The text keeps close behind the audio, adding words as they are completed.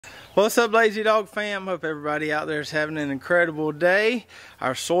What's up, Lazy Dog fam? Hope everybody out there is having an incredible day.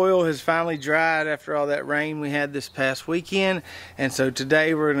 Our soil has finally dried after all that rain we had this past weekend, and so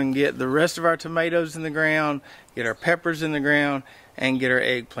today we're going to get the rest of our tomatoes in the ground, get our peppers in the ground, and get our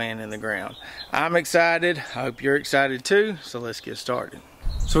eggplant in the ground. I'm excited. I hope you're excited too, so let's get started.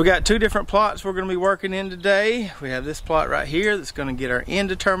 So we got two different plots we're going to be working in today. We have this plot right here that's going to get our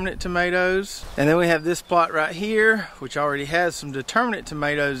indeterminate tomatoes. And then we have this plot right here, which already has some determinate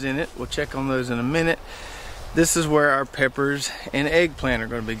tomatoes in it. We'll check on those in a minute. This is where our peppers and eggplant are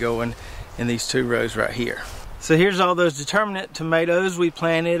going to be going in these two rows right here. So here's all those determinate tomatoes we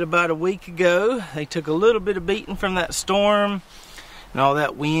planted about a week ago. They took a little bit of beating from that storm and all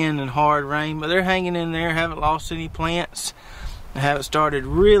that wind and hard rain, but they're hanging in there, haven't lost any plants. I haven't started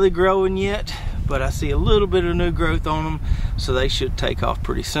really growing yet, but I see a little bit of new growth on them, so they should take off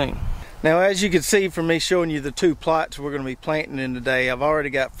pretty soon. Now, as you can see from me showing you the two plots we're going to be planting in today, I've already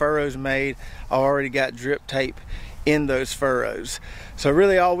got furrows made. I've already got drip tape in those furrows. So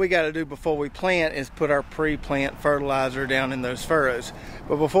really all we got to do before we plant is put our pre-plant fertilizer down in those furrows.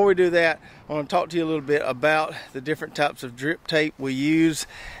 But before we do that, I want to talk to you a little bit about the different types of drip tape we use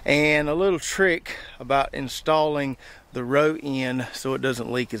and a little trick about installing the row in so it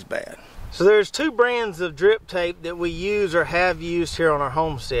doesn't leak as bad. So there's two brands of drip tape that we use or have used here on our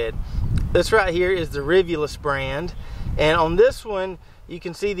homestead. This right here is the Rivulus brand, and on this one you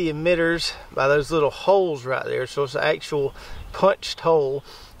can see the emitters by those little holes right there, so it's an actual punched hole.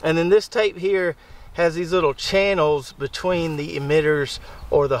 And then this tape here has these little channels between the emitters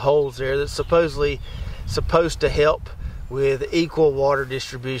or the holes there that's supposedly supposed to help with equal water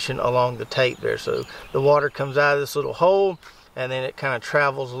distribution along the tape there. So the water comes out of this little hole and then it kind of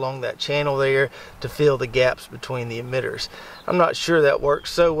travels along that channel there to fill the gaps between the emitters. I'm not sure that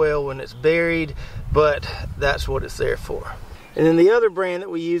works so well when it's buried, but that's what it's there for. And then the other brand that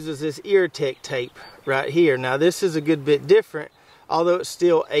we use is this irrigation tape right here. Now this is a good bit different, although it's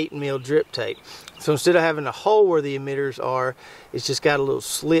still 8mm drip tape. So instead of having a hole where the emitters are, it's just got a little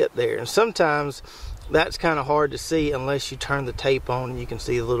slit there. And sometimes that's kind of hard to see unless you turn the tape on and you can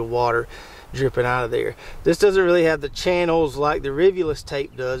see a little water dripping out of there. This doesn't really have the channels like the Rivulus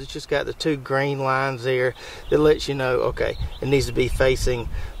tape does. It's just got the two green lines there that lets you know, okay, it needs to be facing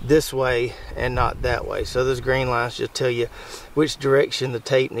this way and not that way. So those green lines just tell you which direction the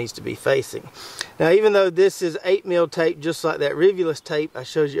tape needs to be facing. Now, even though this is 8mm tape just like that Rivulus tape I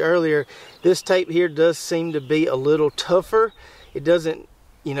showed you earlier, this tape here does seem to be a little tougher. It doesn't,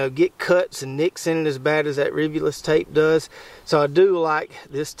 you know, get cuts and nicks in it as bad as that Rivulus tape does. So I do like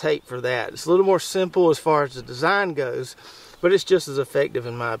this tape for that. It's a little more simple as far as the design goes, but it's just as effective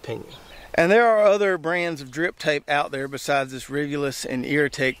in my opinion. And there are other brands of drip tape out there besides this Rivulus and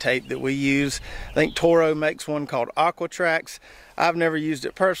irrigation tape that we use. I think Toro makes one called Aquatrax. I've never used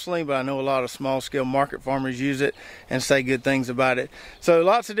it personally, but I know a lot of small-scale market farmers use it and say good things about it. So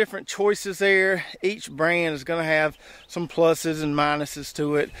lots of different choices there. Each brand is going to have some pluses and minuses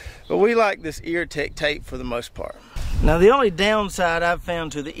to it, but we like this irrigation tape for the most part. Now, the only downside I've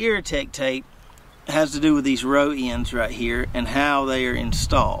found to the irrigation tape has to do with these row ends right here and how they are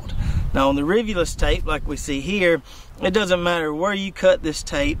installed. Now, on the Rivulus tape, like we see here, it doesn't matter where you cut this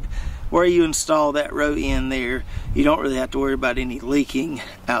tape, where you install that row end there, you don't really have to worry about any leaking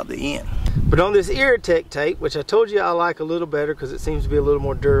out the end. But on this irrigation tape, which I told you I like a little better because it seems to be a little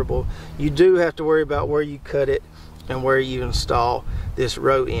more durable, you do have to worry about where you cut it and where you install this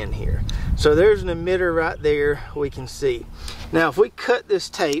row end here. So there's an emitter right there we can see. Now, if we cut this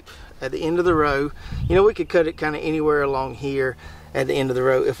tape at the end of the row, you know, we could cut it kind of anywhere along here at the end of the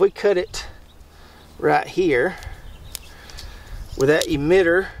row. If we cut it right here with that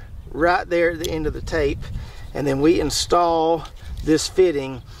emitter right there at the end of the tape, and then we install this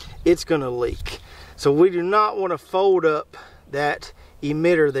fitting, it's going to leak. So we do not want to fold up that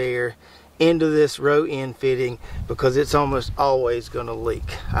emitter there into this row end fitting because it's almost always going to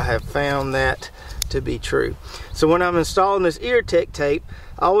leak. I have found that to be true. So when I'm installing this irrigation tape,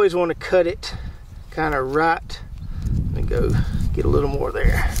 I always want to cut it kind of right. Let me go get a little more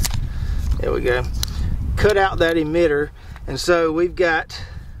there. There we go. Cut out that emitter, and so we've got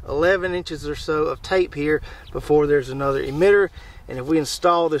 11 inches or so of tape here before there's another emitter. And if we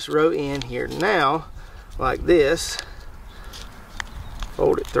install this row end here now, like this,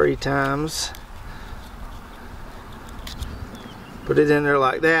 fold it 3 times, put it in there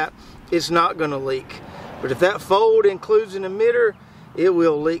like that, it's not going to leak. But if that fold includes an emitter, it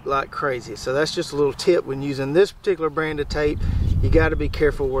will leak like crazy. So that's just a little tip when using this particular brand of tape. You got to be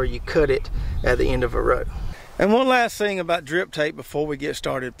careful where you cut it at the end of a row. And one last thing about drip tape before we get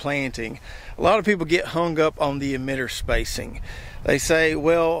started planting. A lot of people get hung up on the emitter spacing. They say,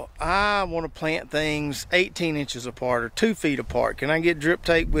 well, I want to plant things 18 inches apart or 2 feet apart. Can I get drip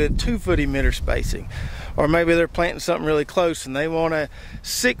tape with 2-foot emitter spacing? Or maybe they're planting something really close and they want a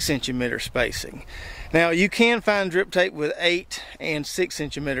 6-inch emitter spacing. Now you can find drip tape with 8 and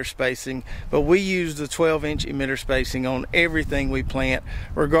 6-inch emitter spacing, but we use the 12-inch emitter spacing on everything we plant,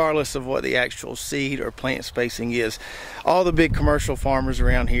 regardless of what the actual seed or plant spacing is. All the big commercial farmers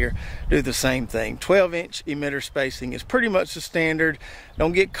around here do the same thing. 12-inch emitter spacing is pretty much the standard.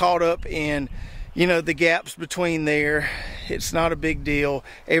 Don't get caught up in, you know, the gaps between there. It's not a big deal.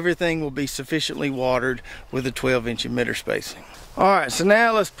 Everything will be sufficiently watered with a 12-inch emitter spacing. Alright, so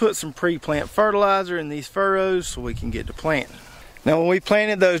now let's put some pre-plant fertilizer in these furrows so we can get to planting. Now when we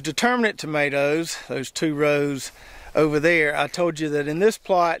planted those determinate tomatoes, those 2 rows over there, I told you that in this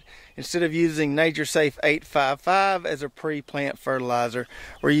plot, instead of using NatureSafe 855 as a pre-plant fertilizer,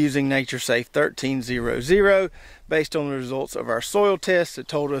 we're using NatureSafe 1300 based on the results of our soil tests that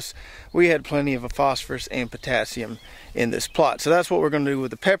told us we had plenty of phosphorus and potassium in this plot. So that's what we're going to do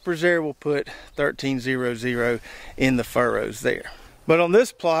with the peppers there. We'll put 1300 in the furrows there. But on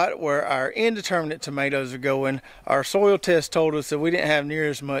this plot where our indeterminate tomatoes are going, our soil test told us that we didn't have near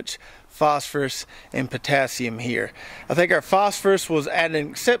as much phosphorus and potassium here. I think our phosphorus was at an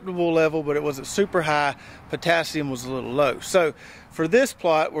acceptable level, but it wasn't super high. Potassium was a little low. So for this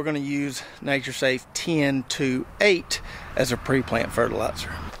plot, we're going to use NatureSafe 1028 as a pre-plant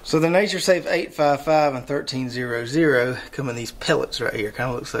fertilizer. So the NatureSafe 855 and 1300 come in these pellets right here.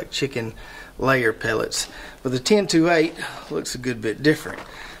 Kind of looks like chicken layer pellets. But the 1028 looks a good bit different.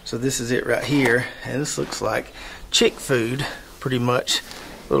 So this is it right here, and this looks like chick food, pretty much.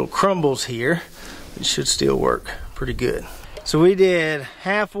 Little crumbles here. It should still work pretty good. So we did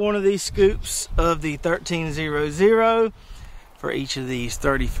half one of these scoops of the 1300 for each of these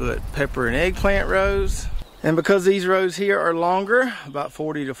 30-foot pepper and eggplant rows. And because these rows here are longer, about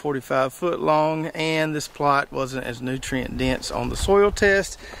 40 to 45 foot long, and this plot wasn't as nutrient dense on the soil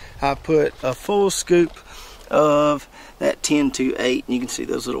test, I put a full scoop of that 1028, and you can see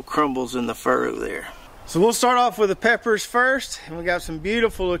those little crumbles in the furrow there. So we'll start off with the peppers first, and we got some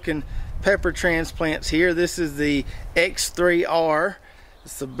beautiful looking pepper transplants here. This is the X3R.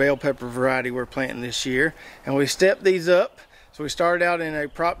 It's the bell pepper variety we're planting this year, and we stepped these up. So we started out in a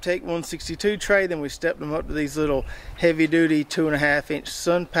PropTech 162 tray, then we stepped them up to these little heavy-duty 2.5-inch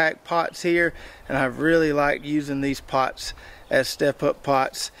SunPack pots here, and I've really liked using these pots as step-up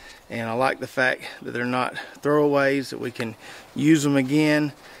pots, and I like the fact that they're not throwaways, that we can use them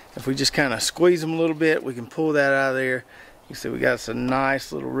again. If we just kind of squeeze them a little bit, we can pull that out of there. You see we got some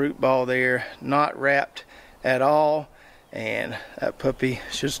nice little root ball there, not wrapped at all, and that puppy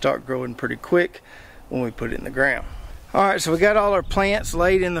should start growing pretty quick when we put it in the ground. Alright, so we got all our plants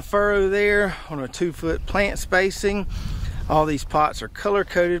laid in the furrow there on a 2-foot plant spacing. All these pots are color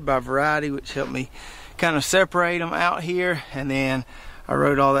coded by variety, which helped me kind of separate them out here, and then I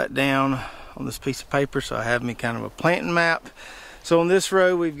wrote all that down on this piece of paper so I have me kind of a planting map. So on this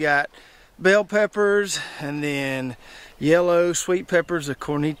row we've got bell peppers, and then yellow sweet peppers, the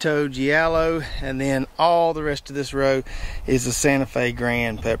Cornito Giallo, and then all the rest of this row is the Santa Fe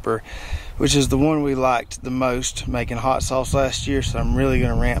Grand pepper, which is the one we liked the most making hot sauce last year. So I'm really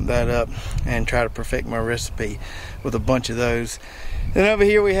going to ramp that up and try to perfect my recipe with a bunch of those. Then over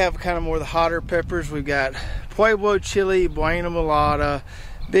here we have kind of more of the hotter peppers. We've got Pueblo Chili, Buena Mulata,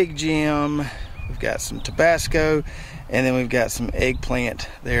 Big Jim, we've got some Tabasco, and then we've got some eggplant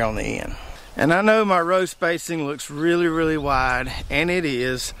there on the end. And I know my row spacing looks really wide, and it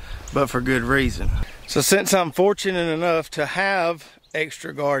is, but for good reason. So since I'm fortunate enough to have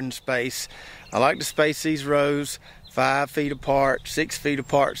extra garden space, I like to space these rows 5 feet apart, 6 feet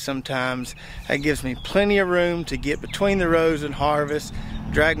apart sometimes. That gives me plenty of room to get between the rows and harvest,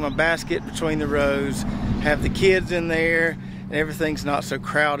 drag my basket between the rows, have the kids in there, and everything's not so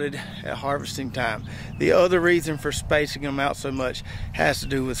crowded at harvesting time. The other reason for spacing them out so much has to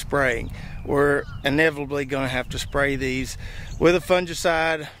do with spraying. We're inevitably going to have to spray these with a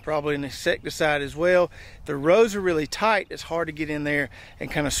fungicide, probably an insecticide as well. If the rows are really tight, it's hard to get in there and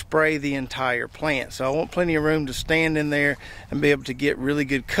kind of spray the entire plant. So I want plenty of room to stand in there and be able to get really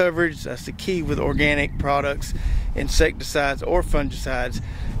good coverage. That's the key with organic products, insecticides or fungicides.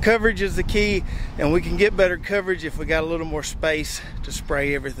 Coverage is the key, and we can get better coverage if we got a little more space to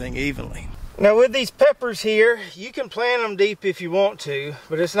spray everything evenly. Now with these peppers here, you can plant them deep if you want to,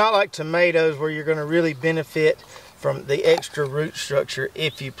 but it's not like tomatoes where you're going to really benefit from the extra root structure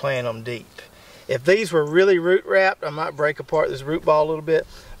if you plant them deep. If these were really root wrapped, I might break apart this root ball a little bit,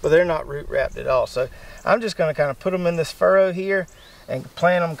 but they're not root wrapped at all. So I'm just going to kind of put them in this furrow here and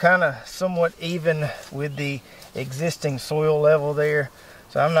plant them kind of somewhat even with the existing soil level there.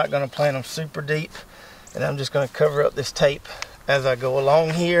 So I'm not going to plant them super deep, and I'm just going to cover up this tape as I go along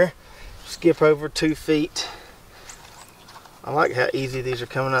here. Skip over 2 feet. I like how easy these are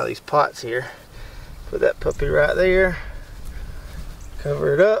coming out of these pots here. Put that puppy right there,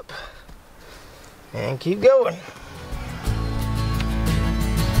 cover it up, and keep going.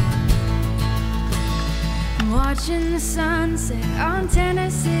 I'm watching the sunset on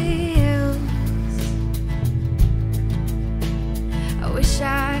Tennessee hills. I wish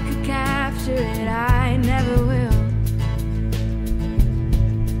I could capture it, I never will.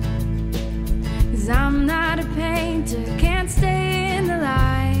 'Cause I'm not a painter, can't stay in the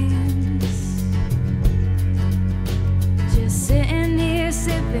lines. Just sitting here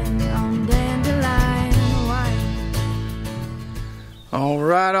sipping on dandelion wine. All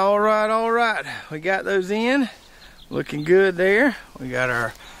right. We got those in. Looking good there. We got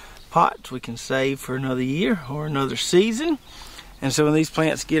our pots we can save for another year or another season. And so when these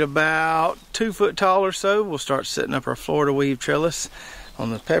plants get about 2 foot tall or so, we'll start setting up our Florida weave trellis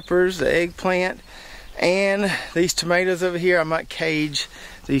on the peppers, the eggplant, and these tomatoes over here. I might cage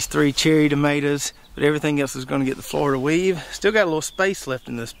these 3 cherry tomatoes, but everything else is going to get the Florida weave. Still got a little space left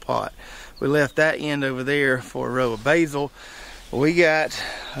in this pot. We left that end over there for a row of basil. We got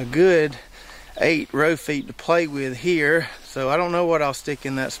a good 8 row feet to play with here, so I don't know what I'll stick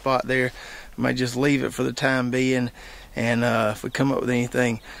in that spot there. I might just leave it for the time being, and if we come up with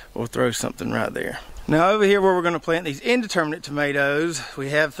anything, we'll throw something right there. Now over here where we're going to plant these indeterminate tomatoes,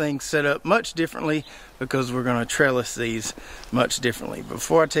 we have things set up much differently because we're going to trellis these much differently.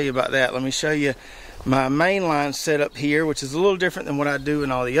 Before I tell you about that, let me show you my main line set up here, which is a little different than what I do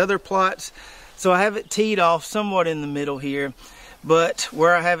in all the other plots. So I have it teed off somewhat in the middle here, but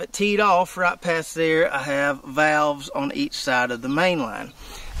where I have it teed off right past there, I have valves on each side of the main line.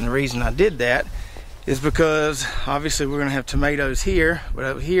 And the reason I did that is because obviously we're going to have tomatoes here, but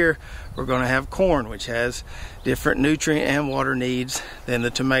over here we're going to have corn, which has different nutrient and water needs than the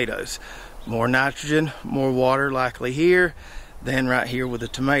tomatoes. More nitrogen, more water likely here than right here with the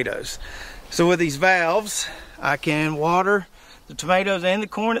tomatoes. So with these valves, I can water the tomatoes and the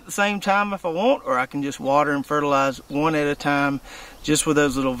corn at the same time if I want, or I can just water and fertilize one at a time. Just with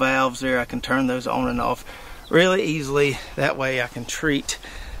those little valves there, I can turn those on and off really easily. That way I can treat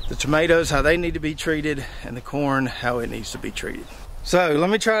the tomatoes how they need to be treated and the corn how it needs to be treated. So let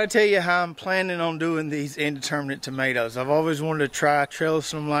me try to tell you how I'm planning on doing these indeterminate tomatoes. I've always wanted to try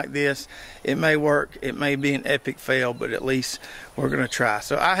trellising them like this. It may work, it may be an epic fail, but at least we're going to try.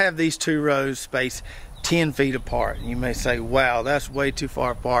 So I have these 2 rows spaced 10 feet apart. You may say, wow, that's way too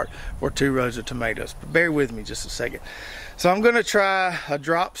far apart for 2 rows of tomatoes. But bear with me just a second. So I'm going to try a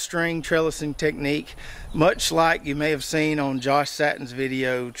drop string trellising technique, much like you may have seen on Josh Satton's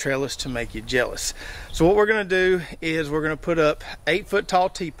video, Trellis to Make You Jealous. So what we're going to do is we're going to put up 8 foot tall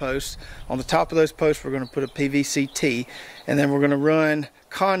T-posts. On the top of those posts we're going to put a PVC T, and then we're going to run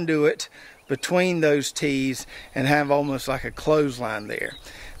conduit between those T's and have almost like a clothesline there.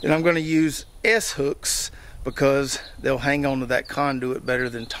 Then I'm going to use S-hooks because they'll hang on to that conduit better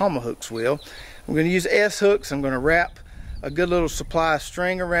than tomahawks will. I'm going to use S-hooks. I'm going to wrap a good little supply of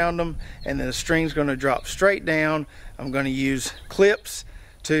string around them, and then the string's going to drop straight down. I'm going to use clips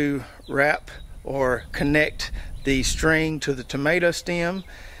to wrap or connect the string to the tomato stem,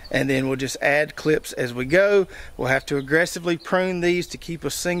 and then we'll just add clips as we go. We'll have to aggressively prune these to keep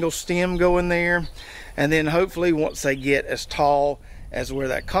a single stem going there, and then hopefully once they get as tall as where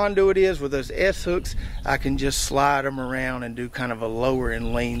that conduit is with those S-hooks, I can just slide them around and do kind of a lower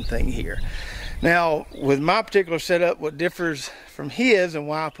and lean thing here. Now, with my particular setup, what differs from his and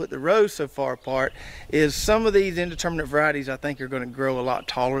why I put the rows so far apart is some of these indeterminate varieties I think are going to grow a lot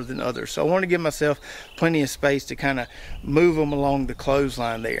taller than others. So I want to give myself plenty of space to kind of move them along the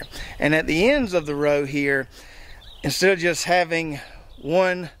clothesline there. And at the ends of the row here, instead of just having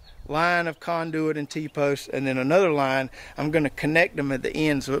one line of conduit and T-posts and then another line, I'm going to connect them at the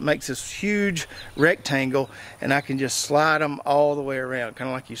end so it makes this huge rectangle, and I can just slide them all the way around, kind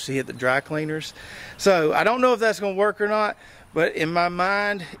of like you see at the dry cleaners. So I don't know if that's going to work or not, but in my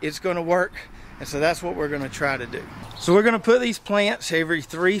mind it's going to work, and so that's what we're going to try to do. So we're going to put these plants every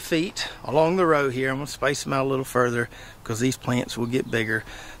 3 feet along the row here. I'm going to space them out a little further because these plants will get bigger.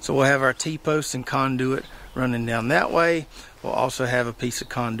 So we'll have our T-posts and conduit running down that way. We'll also have a piece of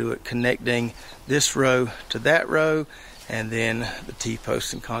conduit connecting this row to that row, and then the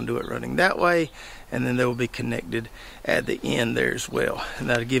T-post and conduit running that way, and then they will be connected at the end there as well. And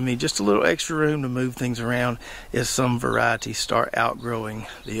that'll give me just a little extra room to move things around as some varieties start outgrowing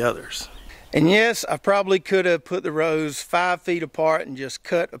the others. And yes, I probably could have put the rows 5 feet apart and just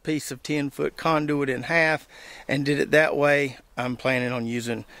cut a piece of 10-foot conduit in half and did it that way. I'm planning on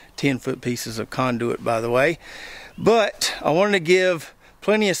using 10-foot pieces of conduit, by the way. But I wanted to give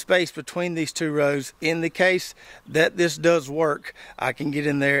plenty of space between these 2 rows. In the case that this does work, I can get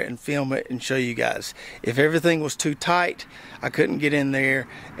in there and film it and show you guys. If everything was too tight, I couldn't get in there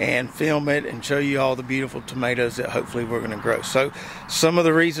and film it and show you all the beautiful tomatoes that hopefully we're going to grow. So some of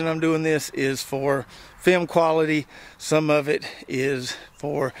the reason I'm doing this is for film quality. Some of it is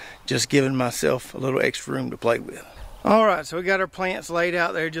for just giving myself a little extra room to play with. Alright, so we got our plants laid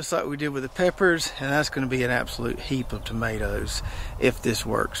out there just like we did with the peppers, and that's going to be an absolute heap of tomatoes if this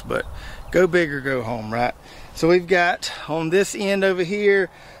works. But go big or go home, right? So we've got on this end over here,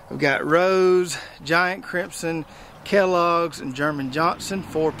 we've got Rose, Giant Crimson, Kellogg's, and German Johnson,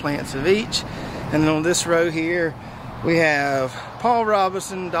 4 plants of each. And then on this row here, we have Paul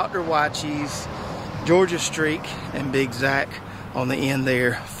Robinson, Dr. Wycheese, Georgia Streak, and Big Zack on the end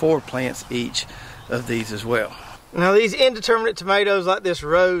there, 4 plants each of these as well. Now these indeterminate tomatoes like this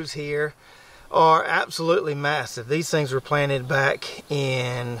Rose here are absolutely massive. These things were planted back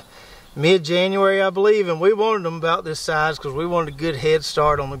in mid-January, I believe, and we wanted them about this size because we wanted a good head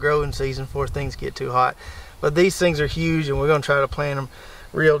start on the growing season before things get too hot. But these things are huge, and we're going to try to plant them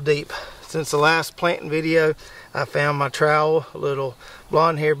real deep. Since the last planting video, I found my trowel. A little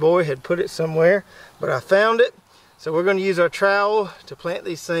blonde-haired boy had put it somewhere, but I found it. So we're going to use our trowel to plant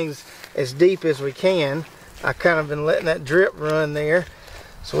these things as deep as we can. I kind of been letting that drip run there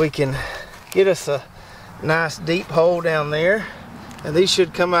so we can get us a nice deep hole down there. And these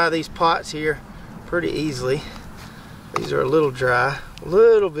should come out of these pots here pretty easily. These are a little dry, a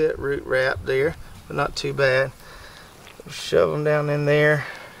little bit root wrapped there, but not too bad. Shove them down in there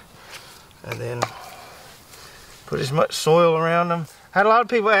and then put as much soil around them. I had a lot of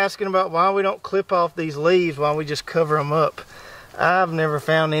people asking about why we don't clip off these leaves, why we just cover them up. I've never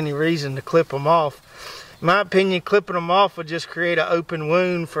found any reason to clip them off. In my opinion, clipping them off would just create an open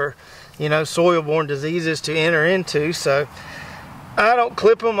wound for, you know, soil-borne diseases to enter into. So I don't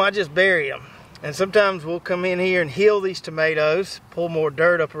clip them, I just bury them. And sometimes we'll come in here and heal these tomatoes, pull more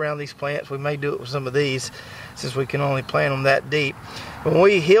dirt up around these plants. We may do it with some of these since we can only plant them that deep. But when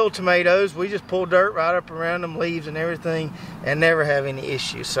we heal tomatoes, we just pull dirt right up around them, leaves and everything, and never have any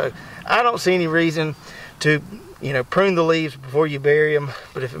issues. So I don't see any reason to, you know, prune the leaves before you bury them.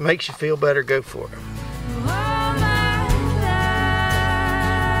 But if it makes you feel better, go for it.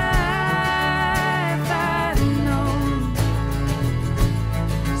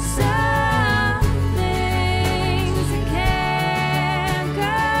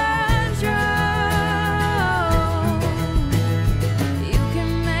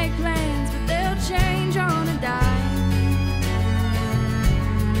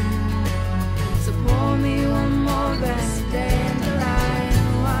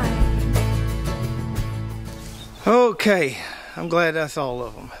 Okay, I'm glad that's all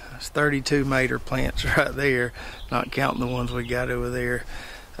of them. That's 32 mater plants right there, not counting the ones we got over there.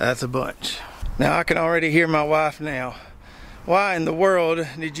 That's a bunch. Now I can already hear my wife now. Why in the world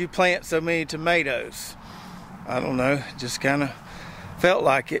did you plant so many tomatoes? I don't know, just kind of felt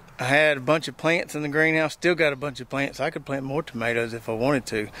like it. I had a bunch of plants in the greenhouse, still got a bunch of plants. I could plant more tomatoes if I wanted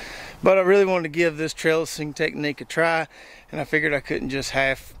to. But I really wanted to give this trellising technique a try, and I figured I couldn't just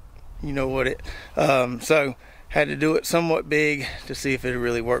half, you know what it. So had to do it somewhat big to see if it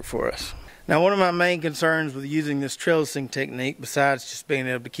really worked for us. Now one of my main concerns with using this trellising technique, besides just being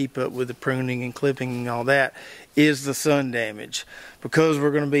able to keep up with the pruning and clipping and all that, is the sun damage. Because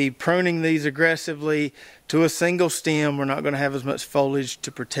we're going to be pruning these aggressively to a single stem, we're not going to have as much foliage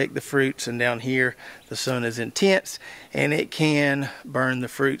to protect the fruits, and down here the sun is intense and it can burn the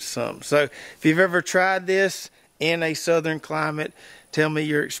fruits some. So if you've ever tried this in a southern climate, tell me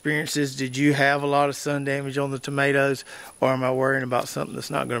your experiences. Did you have a lot of sun damage on the tomatoes, or am I worrying about something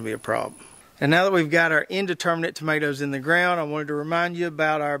that's not going to be a problem? And now that we've got our indeterminate tomatoes in the ground, I wanted to remind you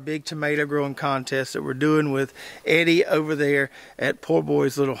about our big tomato growing contest that we're doing with Eddie over there at Poor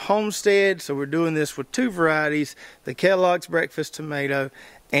Boy's Little Homestead. So we're doing this with 2 varieties, the Kellogg's Breakfast Tomato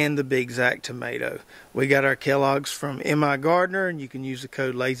and the Big Zack tomato. We got our Kellogg's from M.I. Gardner, and you can use the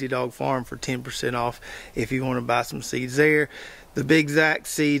code LazyDogFarm for 10% off if you want to buy some seeds there. The Big Zack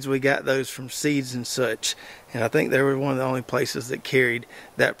seeds, we got those from Seeds and Such, and I think they were one of the only places that carried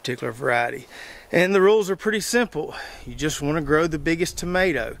that particular variety. And the rules are pretty simple. You just want to grow the biggest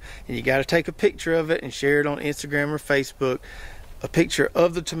tomato, and you got to take a picture of it and share it on Instagram or Facebook, a picture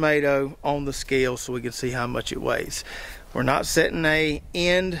of the tomato on the scale so we can see how much it weighs. We're not setting a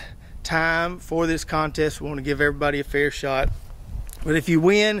end time for this contest. We want to give everybody a fair shot, but if you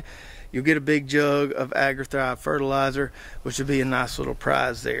win, you'll get a big jug of AgriThrive fertilizer, which would be a nice little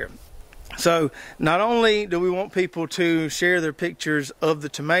prize there. So not only do we want people to share their pictures of the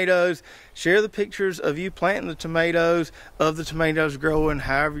tomatoes, share the pictures of you planting the tomatoes, of the tomatoes growing,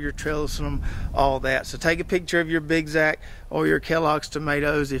 however you're trellising them, all that. So take a picture of your Big Zack or your Kellogg's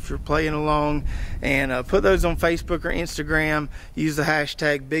tomatoes if you're playing along, and put those on Facebook or Instagram. Use the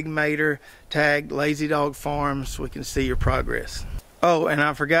hashtag BigMater, tag Lazy Dog Farms so we can see your progress. Oh, and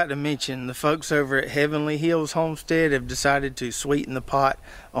I forgot to mention, the folks over at Heavenly Hills Homestead have decided to sweeten the pot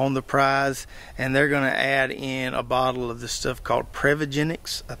on the prize, and they're going to add in a bottle of this stuff called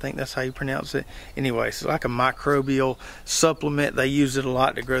Previgenics. I think that's how you pronounce it. Anyway, it's like a microbial supplement. They use it a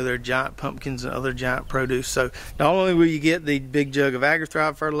lot to grow their giant pumpkins and other giant produce. So not only will you get the big jug of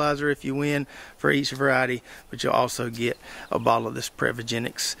AgriThrive fertilizer if you win for each variety, but you'll also get a bottle of this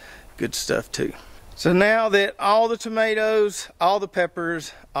Previgenics. Good stuff too. So now that all the tomatoes, all the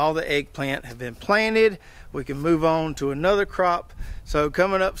peppers, all the eggplant have been planted, we can move on to another crop. So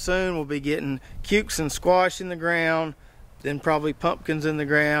coming up soon, we'll be getting cukes and squash in the ground, then probably pumpkins in the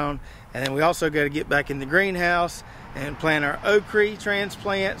ground, and then we also got to get back in the greenhouse and plant our okra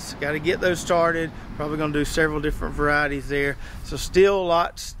transplants. Got to get those started. Probably going to do several different varieties there. So still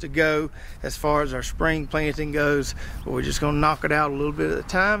lots to go as far as our spring planting goes, but we're just going to knock it out a little bit at a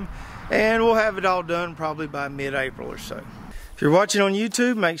time, and we'll have it all done probably by mid-April or so. If you're watching on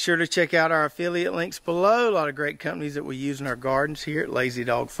YouTube, make sure to check out our affiliate links below. A lot of great companies that we use in our gardens here at Lazy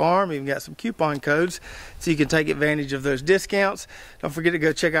Dog Farm. We've got some coupon codes so you can take advantage of those discounts. Don't forget to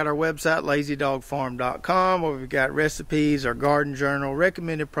go check out our website, lazydogfarm.com, where we've got recipes, our garden journal,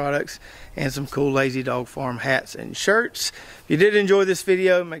 recommended products, and some cool Lazy Dog Farm hats and shirts. If you did enjoy this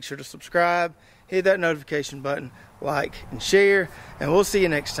video, make sure to subscribe, hit that notification button, like, and share, and we'll see you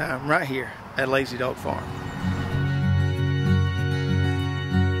next time right here at Lazy Dog Farm.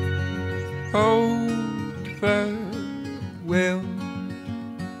 Oh, farewell,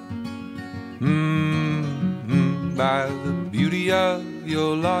 by the beauty of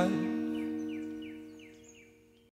your life.